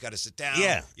sore. He's got to sit down.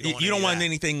 Yeah, you don't want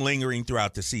anything lingering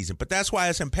throughout the season. But that's why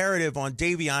it's imperative on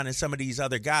Davion and some of these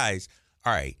other guys.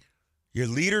 All right, your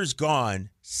leader's gone.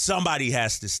 Somebody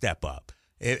has to step up.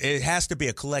 It has to be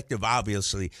a collective,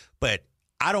 obviously. But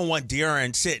I don't want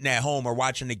De'Aaron sitting at home or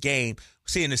watching the game,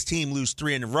 seeing his team lose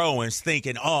 3 in a row and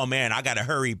thinking, oh, man, I got to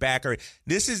hurry back.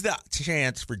 This is the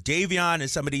chance for Davion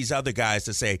and some of these other guys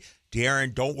to say,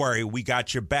 De'Aaron, don't worry. We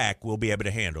got your back. We'll be able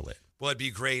to handle it. Well, it'd be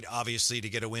great, obviously, to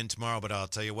get a win tomorrow. But I'll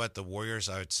tell you what, the Warriors,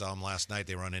 I saw them last night.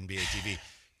 They were on NBA TV.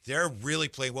 They're really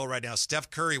playing well right now. Steph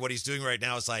Curry, what he's doing right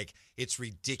now is like, it's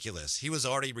ridiculous. He was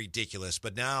already ridiculous.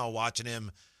 But now watching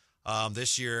him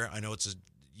this year, I know it's a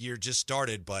year just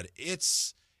started, but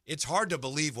it's hard to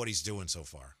believe what he's doing so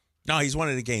far. No, he's one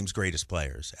of the game's greatest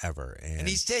players ever. And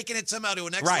he's taking it somehow to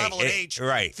a next level at age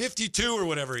 52 or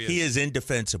whatever he is. He is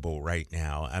indefensible right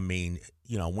now. I mean,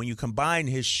 when you combine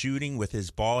his shooting with his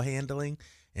ball handling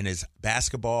and his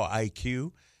basketball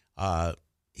IQ,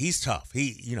 he's tough.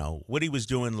 What he was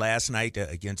doing last night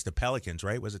against the Pelicans,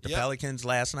 right? Was it the Pelicans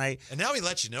last night? And now he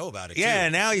lets you know about it, Yeah,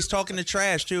 too. now he's talking to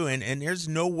trash, too. And there's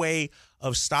no way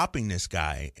of stopping this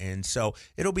guy. And so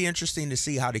it'll be interesting to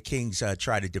see how the Kings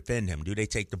try to defend him. Do they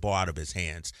take the ball out of his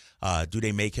hands? Do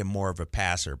they make him more of a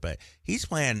passer? But he's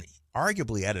playing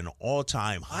arguably at an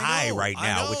all-time high right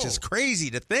now, which is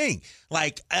crazy to think.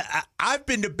 Like, I've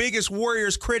been the biggest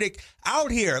Warriors critic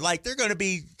out here. Like, they're going to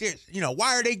be,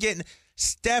 why are they getting –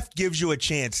 Steph gives you a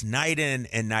chance night in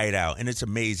and night out, and it's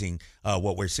amazing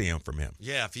what we're seeing from him.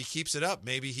 Yeah, if he keeps it up,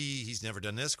 maybe he's never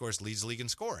done this. Of course, leads the league in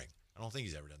scoring. I don't think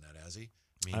he's ever done that, has he?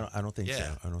 I don't think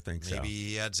so. I don't think so. Maybe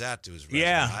he adds that to his resume.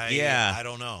 Yeah. I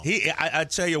don't know. I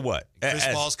tell you what. Chris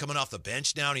Paul's coming off the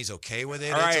bench now, and he's okay with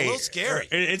it. Right. It's a little scary.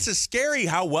 It's a scary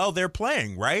how well they're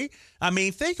playing, right? I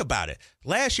mean, think about it.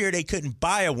 Last year, they couldn't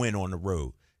buy a win on the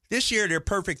road. This year, they're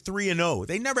perfect 3-0.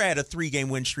 They never had a 3-game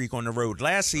win streak on the road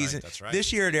last season. That's right.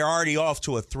 This year, they're already off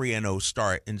to a 3-0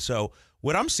 start. And so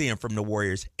what I'm seeing from the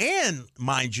Warriors, and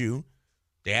mind you,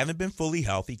 they haven't been fully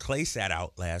healthy. Clay sat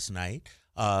out last night.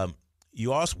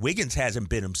 Wiggins hasn't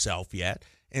been himself yet.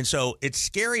 And so it's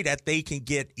scary that they can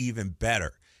get even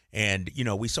better. And,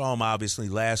 we saw them obviously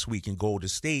last week in Golden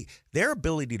State. Their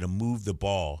ability to move the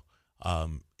ball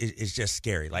is just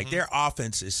scary. Like, their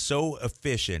offense is so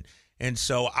efficient. And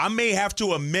so I may have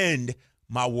to amend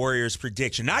my Warriors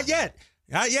prediction. Not yet.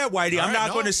 Not yet, Whitey. I'm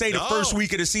not going to say the first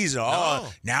week of the season.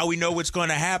 Now we know what's going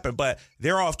to happen. But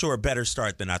they're off to a better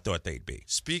start than I thought they'd be.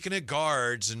 Speaking of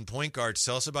guards and point guards,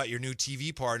 tell us about your new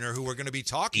TV partner who we're going to be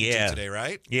talking to today,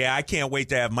 right? Yeah, I can't wait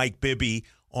to have Mike Bibby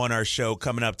on our show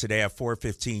coming up today at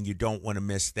 4:15. You don't want to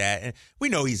miss that. And we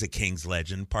know he's a Kings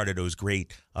legend, part of those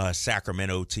great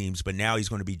Sacramento teams. But now he's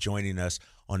going to be joining us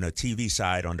on the TV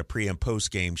side on the pre- and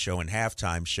post-game show and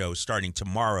halftime show starting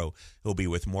tomorrow. He'll be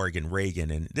with Morgan Reagan.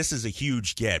 And this is a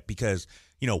huge get because,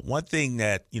 one thing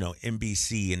that,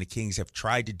 NBC and the Kings have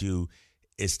tried to do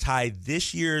is tie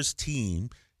this year's team,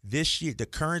 the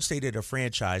current state of the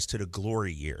franchise, to the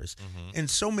glory years. Mm-hmm. And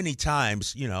so many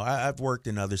times, I've worked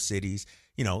in other cities,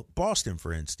 Boston,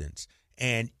 for instance,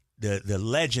 and the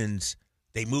legends,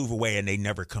 they move away and they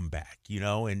never come back,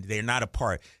 and they're not a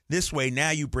part. This way, now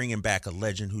you bring in back a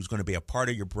legend who's going to be a part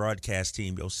of your broadcast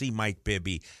team. You'll see Mike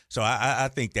Bibby. So I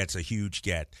think that's a huge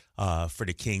get for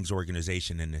the Kings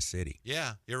organization in this city.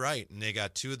 Yeah, you're right. And they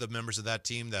got 2 of the members of that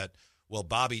team that,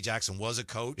 Bobby Jackson was a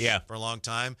coach for a long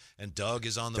time, and Doug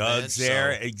is on the bench. Doug's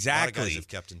there, so exactly. A lot of guys have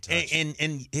kept in touch.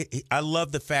 And I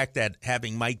love the fact that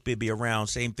having Mike Bibby around,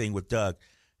 same thing with Doug,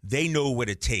 they know what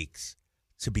it takes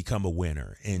to become a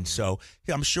winner. And so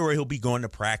I'm sure he'll be going to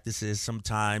practices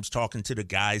sometimes, talking to the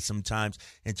guys sometimes.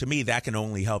 And to me, that can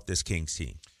only help this Kings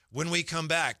team. When we come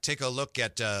back, take a look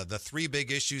at the 3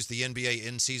 big issues the NBA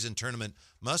in-season tournament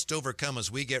must overcome as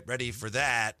we get ready for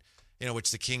that,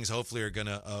 which the Kings hopefully are going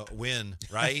to win,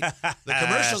 right? The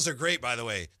commercials are great, by the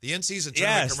way. The in-season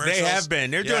tournament commercials. Yes, they have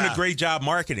been. They're doing a great job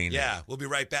marketing. Yeah, we'll be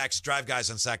right back. It's Drive Guys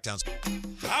on Sacktown's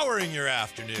powering your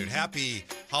afternoon. Happy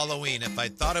Halloween. If I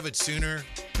thought of it sooner,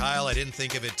 Kyle, I didn't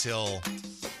think of it till,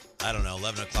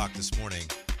 11 o'clock this morning.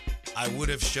 I would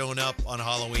have shown up on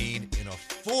Halloween in a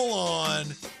full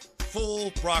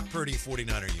Brock Purdy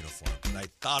 49er uniform. But I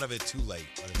thought of it too late.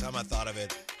 By the time I thought of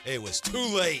it, it was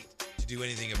too late to do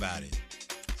anything about it.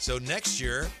 So next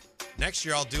year, next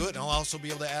year I'll do it, and I'll also be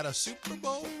able to add a Super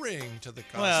Bowl ring to the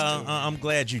costume. Well, I'm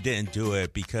glad you didn't do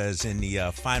it because in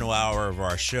the final hour of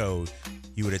our show,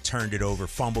 you would have turned it over,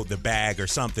 fumbled the bag or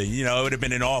something. You know, it would have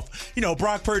been an off. You know,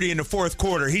 Brock Purdy in the fourth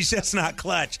quarter, he's just not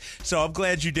clutch. So I'm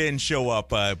glad you didn't show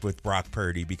up with Brock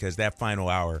Purdy because that final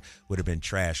hour would have been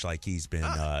trash like he's been.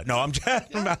 No, I'm just.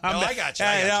 Yeah. I got you.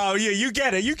 No, you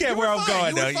get it. You get where I'm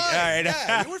going, though. All right.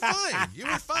 Yeah, you were fine. You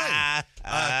were fine.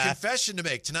 Confession to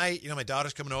make. Tonight, my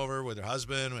daughter's coming over with her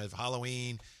husband with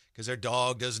Halloween because their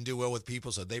dog doesn't do well with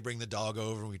people, so they bring the dog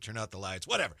over and we turn out the lights,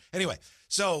 whatever. Anyway,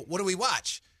 so what do we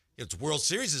watch? It's World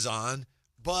Series is on,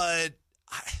 but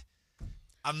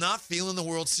I'm not feeling the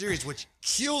World Series, which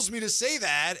kills me to say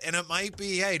that, and it might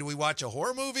be, hey, do we watch a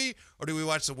horror movie or do we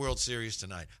watch the World Series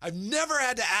tonight? I've never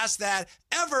had to ask that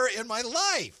ever in my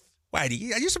life. Whitey,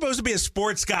 you're supposed to be a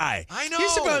sports guy. I know. You're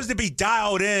supposed to be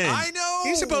dialed in. I know.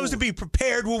 You're supposed to be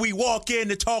prepared when we walk in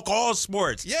to talk all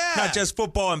sports. Yeah. Not just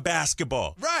football and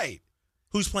basketball. Right.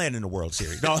 Who's playing in the World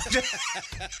Series? No,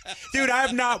 dude, I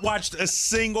have not watched a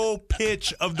single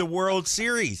pitch of the World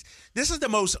Series. This is the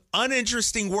most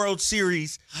uninteresting World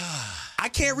Series. I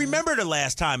can't remember the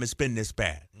last time it's been this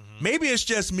bad. Mm-hmm. Maybe it's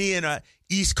just me and a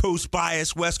East Coast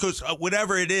bias, West Coast,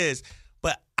 whatever it is.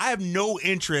 But I have no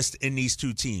interest in these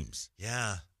two teams.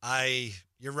 Yeah,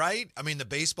 you're right. I mean, the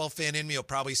baseball fan in me will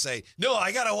probably say, no,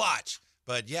 I got to watch.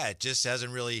 But, yeah, it just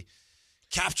hasn't really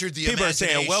captured the People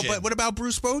imagination. are saying, well, but what about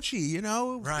Bruce Bochy,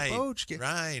 Right, Bochy.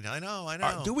 right. I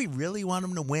know. Do we really want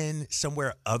him to win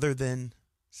somewhere other than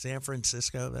San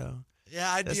Francisco, though? Yeah,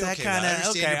 I'd be Is that okay. kinda, I understand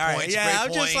okay, your all point. right. It's a Yeah, great I'm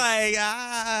point. just like,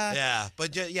 Yeah,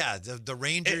 but the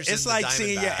Rangers It's and like the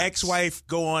seeing your Diamondbacks. ex-wife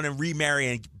go on and remarry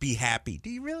and be happy. Do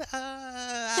you really?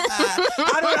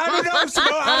 I don't know, Simone.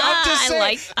 I'm just saying. I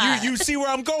like that. You see where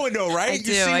I'm going, though, right? I You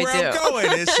do, see where I I'm do.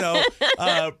 going. And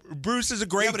so Bruce is a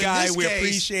great Yeah, but in guy. this We case,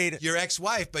 appreciate it. your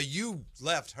ex-wife, but you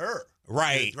left her.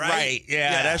 Right.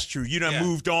 Yeah, that's true. You done Yeah.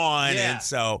 moved on, Yeah. and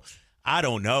so I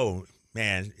don't know,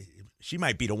 man. She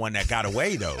might be the one that got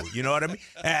away, though. You know what I mean?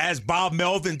 As Bob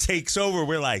Melvin takes over,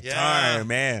 we're like, darn,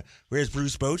 man, where's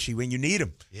Bruce Bochy when you need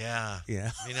him? Yeah.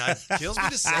 Yeah. I mean, it kills me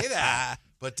to say that.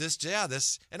 But this,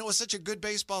 and it was such a good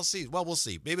baseball season. Well, we'll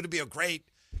see. Maybe it'll be a great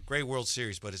World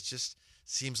Series, but it just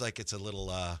seems like it's a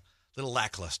little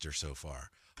lackluster so far.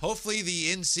 Hopefully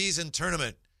the in-season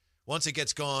tournament, once it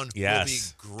gets going, will be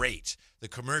great. The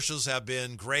commercials have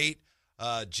been great.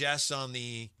 Jess on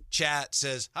the chat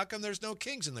says, how come there's no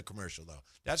Kings in the commercial, though?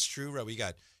 That's true, right? You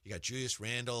got Julius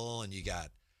Randle, and you got,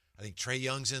 I think, Trae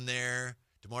Young's in there,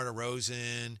 DeMar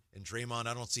DeRozan, and Draymond.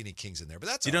 I don't see any Kings in there, but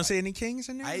that's You all don't right. see any Kings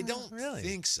in there? I don't really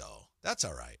think so. That's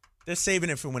all right. They're saving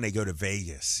it for when they go to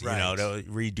Vegas. Right. You know, they'll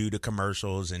redo the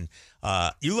commercials. And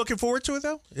you looking forward to it,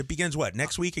 though? It begins,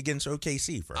 next week against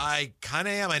OKC for us? I kind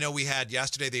of am. I know we had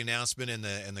yesterday the announcement and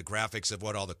the graphics of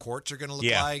what all the courts are going to look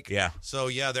like. Yeah. So,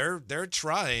 yeah, they're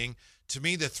trying. To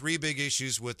me, the three big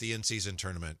issues with the in-season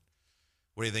tournament,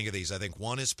 what do you think of these? I think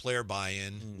one is player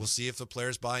buy-in. We'll see if the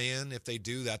players buy in. If they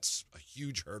do, that's a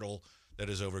huge hurdle that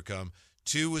is overcome.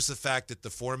 Two is the fact that the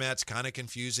format's kind of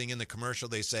confusing. In the commercial,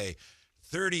 they say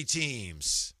 30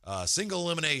 teams, single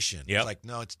elimination. Yep. Like,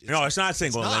 no, it's not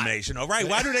single elimination. Oh, right.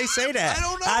 Why do they say that? I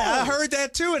don't know. I heard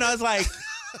that, too, and I was like,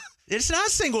 it's not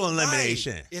single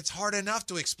elimination. Right. It's hard enough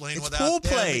to explain It's without pool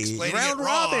them play, explaining round it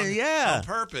wrong robin, yeah. on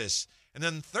purpose. And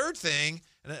then the third thing,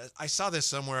 and I saw this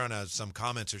somewhere on some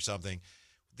comments or something,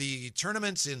 the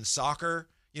tournaments in soccer,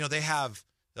 they have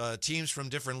teams from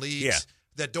different leagues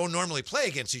that don't normally play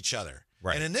against each other.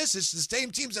 Right. And in this, it's the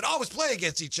same teams that always play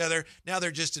against each other. Now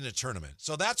they're just in a tournament.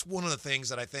 So that's one of the things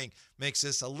that I think makes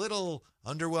this a little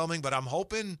underwhelming, but I'm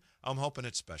hoping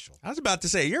it's special. I was about to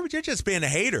say, you're just being a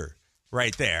hater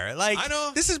right there. Like, I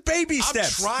know. This is baby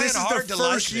steps. I'm trying this is hard the to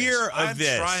like first this. year of I'm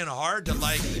this. trying hard to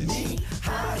like this.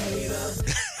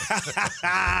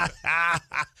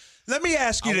 Let me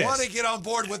ask you this. I want to get on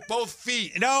board with both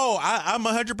feet. No, I'm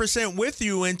 100% with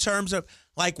you in terms of,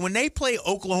 like, when they play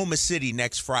Oklahoma City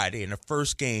next Friday in the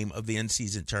first game of the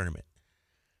in-season tournament,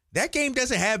 that game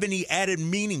doesn't have any added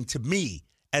meaning to me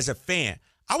as a fan.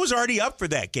 I was already up for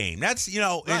that game. That's,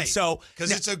 Right. and so.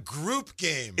 Because it's a group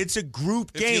game. It's a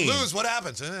group if game. you lose, what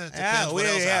happens? It depends what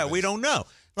else happens. We don't know.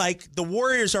 Like, the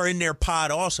Warriors are in their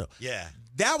pod also. Yeah.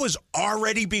 That was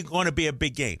already going to be a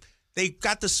big game. They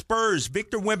got the Spurs,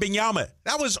 Victor Wembanyama.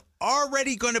 That was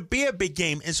already going to be a big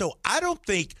game. And so I don't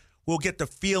think we'll get the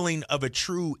feeling of a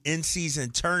true in-season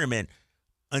tournament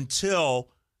until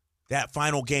that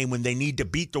final game when they need to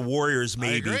beat the Warriors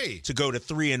maybe to go to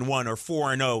 3-1 or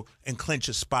 4-0 and clinch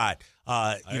a spot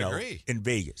in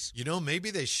Vegas.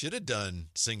 Maybe they should have done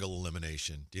single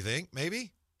elimination. Do you think?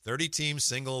 Maybe 30 teams,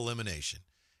 single elimination.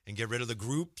 and get rid of the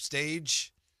group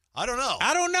stage. I don't know.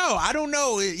 I don't know.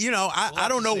 I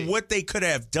don't know what they could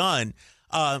have done.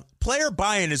 Player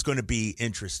buy-in is going to be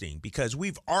interesting because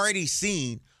we've already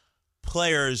seen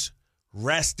players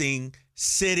resting,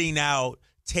 sitting out,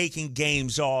 taking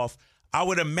games off. I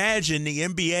would imagine the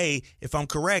NBA, if I'm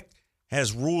correct,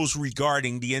 has rules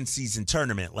regarding the in-season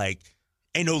tournament. Like,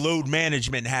 ain't no load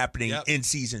management happening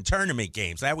in-season tournament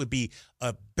games. That would be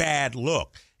a bad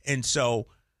look. And so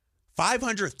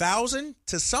 $500,000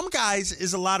 to some guys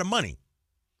is a lot of money.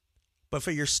 But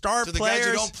for your star to the players,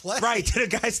 guys who don't play. Right, to the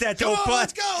guys that don't play.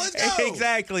 Let's go.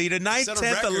 Exactly. The 9th,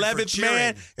 10th, 11th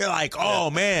man, you're like,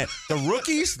 man, the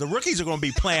rookies are going to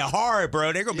be playing hard,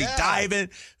 bro. They're going to be diving,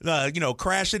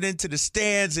 crashing into the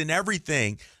stands and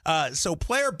everything. So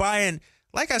player buy-in,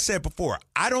 like I said before,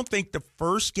 I don't think the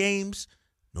first games,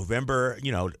 November,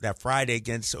 that Friday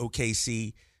against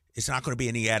OKC, it's not going to be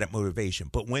any added motivation.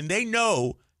 But when they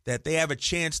know that they have a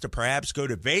chance to perhaps go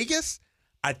to Vegas,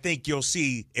 I think you'll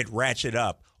see it ratchet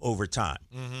up over time.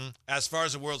 Mm-hmm. As far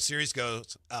as the World Series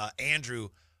goes, Andrew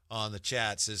on the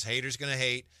chat says, haters going to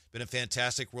hate. Been a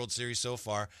fantastic World Series so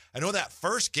far. I know that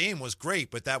first game was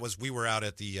great, but we were out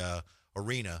at the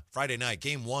arena Friday night.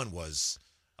 Game 1 was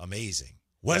amazing.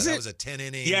 Was it? That was a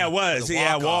 10-inning. Yeah, it was.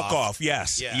 Walk-off.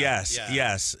 Yes.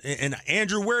 Yeah. And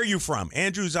Andrew, where are you from?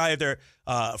 Andrew's either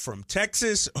from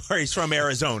Texas or he's from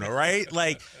Arizona, right?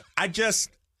 Like,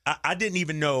 I didn't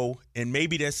even know, and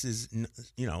maybe this is,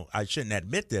 I shouldn't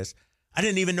admit this. I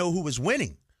didn't even know who was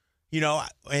winning,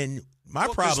 and my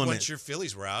problem is once your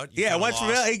Phillies were out.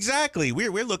 Exactly.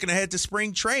 We're looking ahead to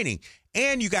spring training,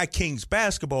 and you got Kings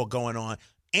basketball going on,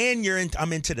 and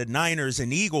I'm into the Niners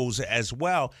and Eagles as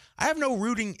well. I have no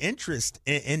rooting interest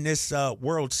in this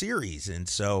World Series, and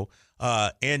so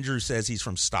Andrew says he's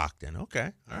from Stockton.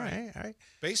 Okay, all right.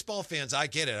 Baseball fans, I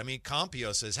get it. I mean,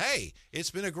 Compio says, hey, it's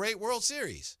been a great World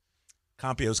Series.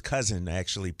 Compio's cousin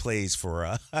actually plays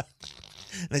for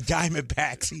the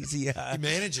Diamondbacks. He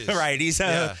manages. Right, he's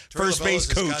a first base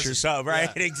coach or something, right?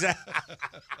 Yeah. Exactly.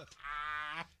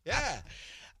 Yeah.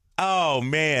 Oh,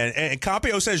 man. And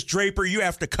Compio says, Draper, you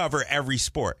have to cover every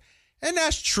sport. And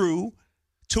that's true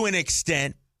to an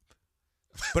extent.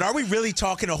 But are we really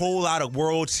talking a whole lot of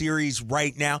World Series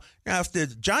right now? Now, if the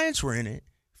Giants were in it,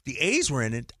 if the A's were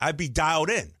in it, I'd be dialed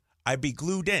in. I'd be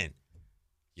glued in.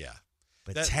 Yeah.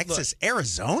 But Texas,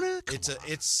 Arizona?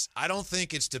 I don't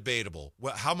think it's debatable.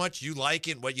 How much you like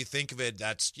it, what you think of it,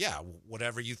 that's,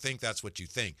 whatever you think, that's what you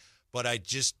think. But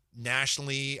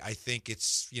nationally, I think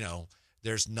it's,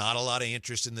 there's not a lot of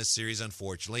interest in this series,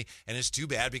 unfortunately. And it's too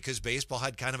bad because baseball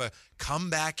had kind of a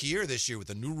comeback year this year with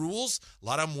the new rules. A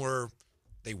lot of them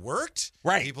they worked.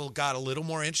 Right. People got a little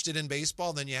more interested in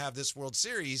baseball than you have this World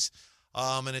Series.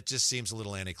 And it just seems a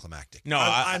little anticlimactic. No,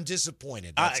 I'm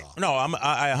disappointed. That's all. No,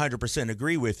 I 100%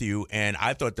 agree with you. And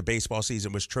I thought the baseball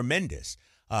season was tremendous.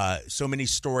 So many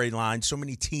storylines, so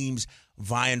many teams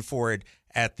vying for it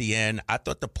at the end. I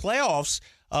thought the playoffs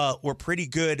were pretty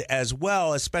good as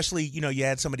well, especially, you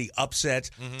had some of the upsets,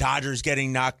 Dodgers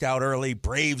getting knocked out early,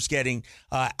 Braves getting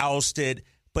ousted.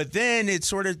 But then it's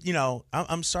sort of,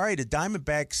 I'm sorry, the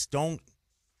Diamondbacks don't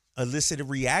elicit a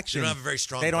reaction. They don't have a very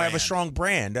strong They don't brand. have a strong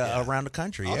brand around the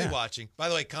country. I'll be watching. By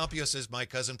the way, Compio says my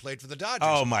cousin played for the Dodgers.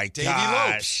 Oh, my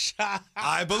gosh.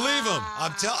 I believe him.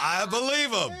 I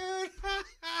believe him.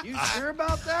 You sure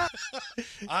about that?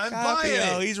 I'm buying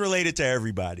it. He's related to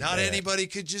everybody. Not anybody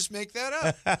could just make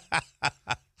that up.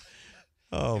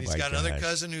 Oh, and he's got another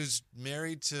cousin who's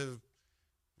married to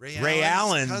Ray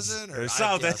Allen's cousin or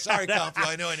something. Sorry, Compio.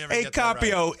 I know I never Hey, get that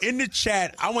Compio, right. in the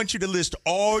chat, I want you to list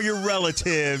all your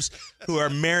relatives who are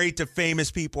married to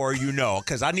famous people or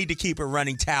because I need to keep a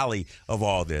running tally of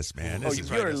all this, man. This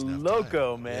is you're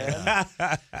loco, man.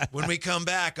 Yeah. When we come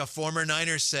back, a former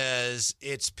Niner says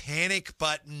it's panic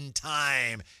button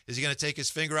time. Is he going to take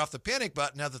his finger off the panic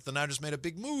button now that the Niners made a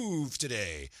big move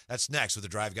today? That's next with the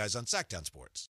Drive Guys on Sacktown Sports.